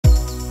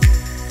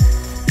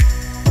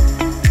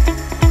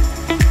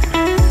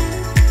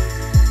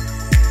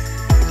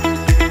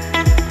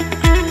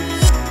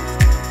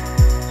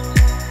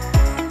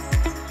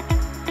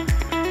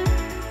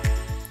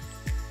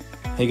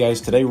Hey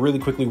guys, today really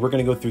quickly we're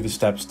going to go through the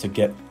steps to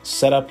get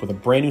set up with a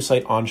brand new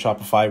site on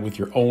Shopify with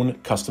your own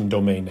custom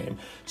domain name.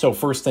 So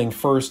first thing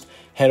first,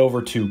 head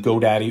over to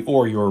GoDaddy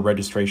or your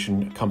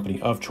registration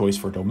company of choice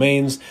for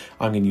domains.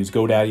 I'm going to use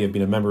GoDaddy. I've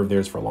been a member of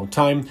theirs for a long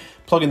time.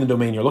 Plug in the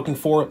domain you're looking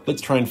for.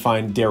 Let's try and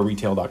find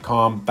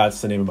dareRetail.com.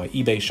 That's the name of my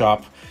eBay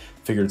shop.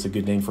 Figured it's a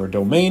good name for a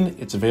domain.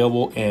 It's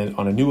available and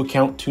on a new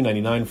account,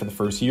 $2.99 for the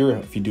first year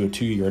if you do a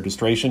 2-year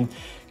registration.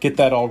 Get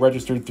that all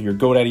registered through your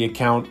GoDaddy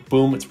account.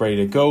 Boom, it's ready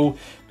to go.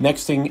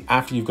 Next thing,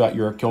 after you've got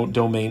your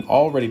domain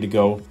all ready to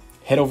go,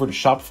 head over to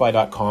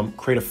Shopify.com,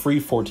 create a free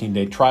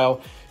 14-day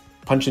trial,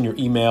 punch in your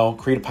email,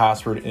 create a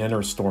password, and enter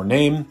a store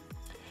name.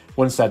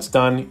 Once that's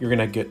done, you're going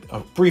to get a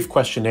brief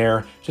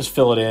questionnaire. Just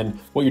fill it in,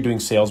 what you're doing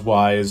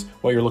sales-wise,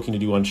 what you're looking to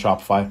do on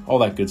Shopify, all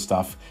that good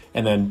stuff.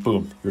 And then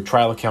boom, your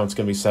trial account's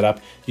going to be set up.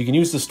 You can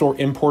use the store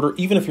importer.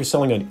 Even if you're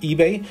selling on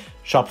eBay,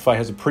 Shopify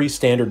has a pretty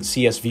standard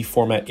CSV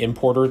format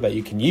importer that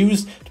you can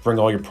use to bring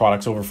all your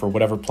products over for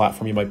whatever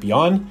platform you might be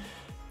on.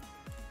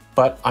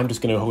 But I'm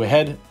just going to go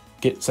ahead,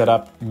 get set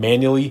up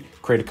manually,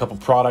 create a couple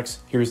products.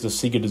 Here's the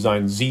Sega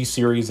Design Z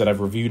series that I've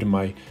reviewed in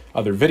my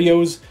other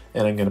videos,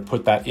 and I'm going to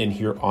put that in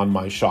here on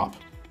my shop.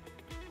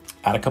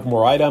 Add a couple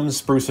more items,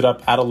 spruce it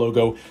up, add a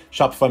logo.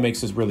 Shopify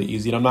makes this really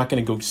easy, and I'm not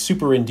going to go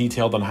super in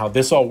detailed on how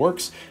this all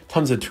works.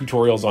 Tons of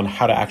tutorials on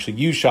how to actually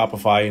use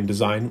Shopify and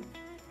design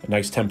a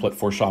nice template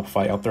for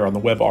Shopify out there on the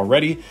web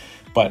already.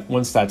 But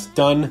once that's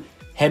done,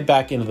 head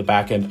back into the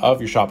back end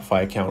of your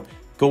Shopify account,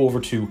 go over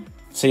to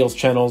Sales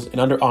Channels, and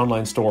under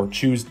Online Store,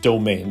 choose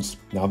Domains.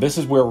 Now this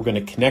is where we're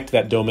going to connect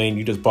that domain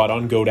you just bought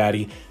on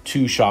GoDaddy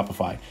to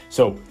Shopify.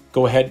 So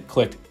go ahead,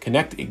 click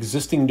Connect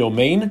Existing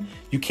Domain.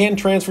 You can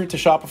transfer it to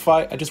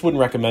Shopify. I just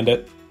wouldn't recommend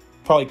it.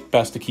 Probably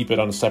best to keep it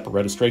on a separate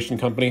registration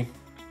company.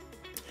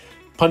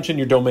 Punch in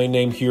your domain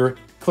name here,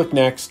 click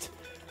Next.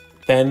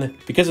 Then,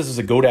 because this is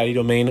a GoDaddy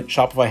domain,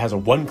 Shopify has a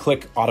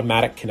one-click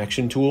automatic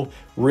connection tool,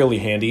 really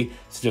handy.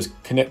 So just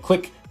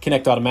click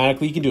Connect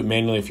automatically. You can do it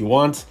manually if you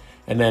want,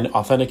 and then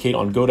authenticate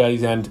on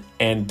GoDaddy's end,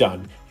 and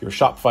done. Your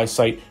Shopify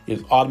site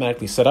is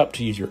automatically set up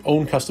to use your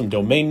own custom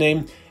domain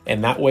name,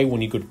 and that way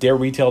when you go to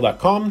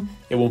dareRetail.com,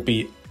 it won't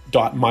be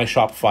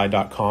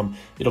 .myshopify.com.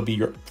 It'll be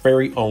your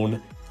very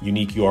own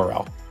unique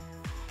URL.